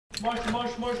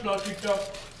Mush, la chica.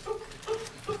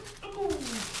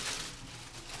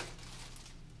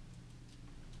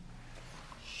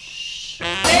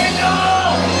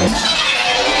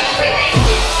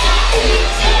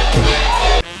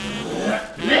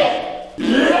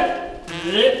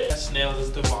 That snail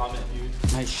is the vomit,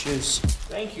 dude. My shoes.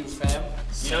 Thank you, fam.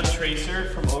 You know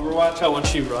Tracer from Overwatch, how when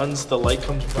she runs, the light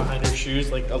comes behind her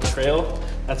shoes like a trail?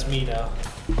 That's me now.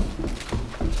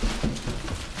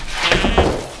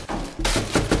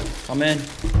 Come in.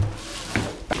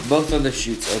 Both of the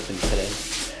chutes open today.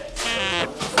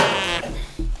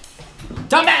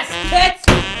 Dumbass kids!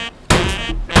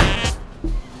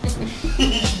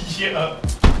 Yeah.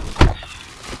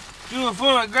 Do it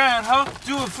for the grind, ho.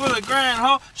 Do it for the grind,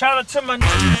 ho. Shout out to my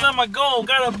niggas on my goal.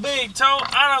 Got a big toe.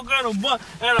 I don't got a butt.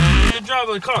 And I drive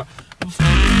a car.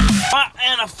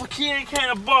 And a fucking can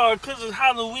of bar. Cause it's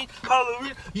Halloween.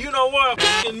 You know what I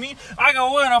fucking mean. I can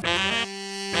win a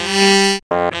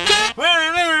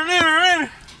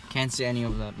Can't say any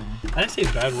of that, man. I didn't say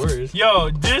bad words. Yo,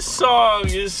 this song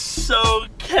is so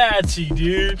catchy,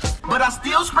 dude. But I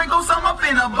still sprinkle some up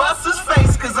in a bus's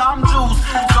face, cause I'm juiced.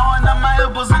 Throwing up my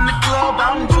elbows in the club,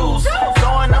 I'm juiced.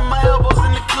 Throwing up my elbows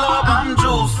in the club, I'm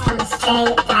juiced.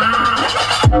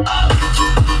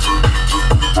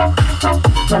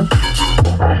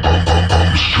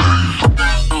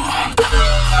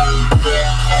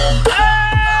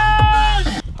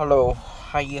 Hello.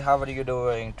 Hi, how are you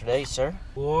doing today, sir?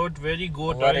 Good, very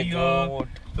good. Very good.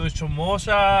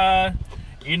 Samosa,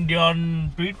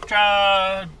 Indian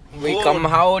pizza. We good. come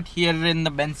out here in the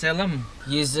Bensalem.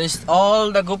 He's just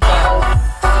all the good.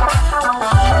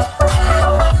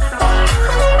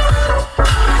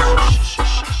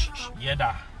 Yeah,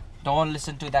 da. Don't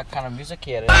listen to that kind of music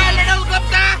here.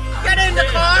 Get in the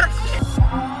car!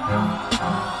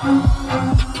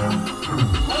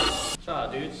 Shut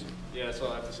up, dudes. Yeah, that's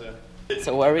all I have to say.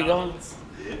 So where are we going?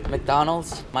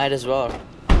 McDonald's? Might as well.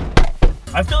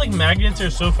 I feel like magnets are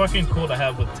so fucking cool to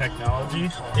have with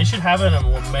technology. They should have it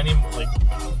in many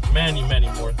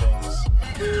more things.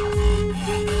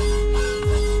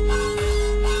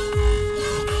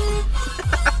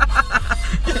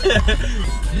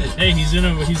 Hey, he's in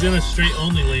a straight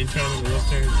only lane trying to make a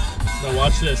left turn. No,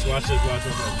 watch this. We're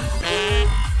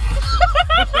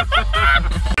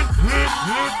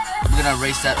gonna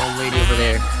race that old lady over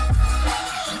there.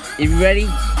 You ready,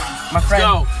 my friend?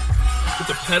 Go. Put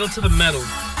the pedal to the metal.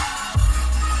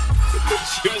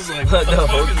 She was like, the what the fuck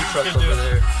hoagie is this truck kid over doing?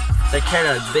 there. They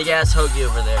carried a big ass hoagie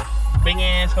over there. Big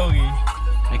ass hoagie.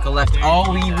 Make a left.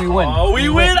 Oh, we win. Oh, we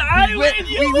win. I win.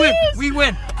 You lose. We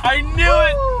win. I knew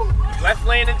it. Left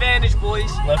lane advantage,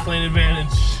 boys. Left lane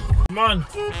advantage. Come on,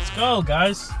 let's go,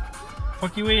 guys.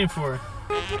 What you waiting for?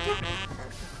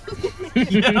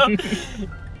 You know?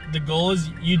 The goal is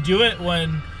you do it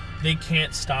when they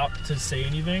can't stop to say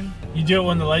anything. You do it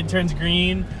when the light turns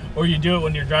green, or you do it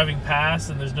when you're driving past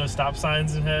and there's no stop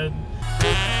signs ahead.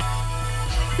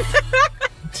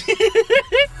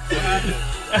 What happened?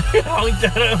 I honked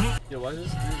at him. Yo, why is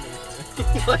this dude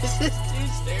why is this dude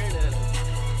staring at him?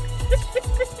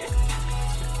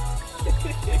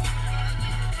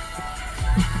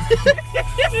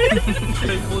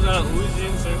 They pulled out Uzi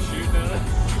and started shooting at us.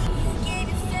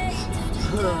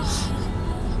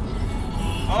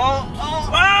 Oh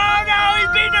no, he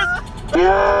beat us!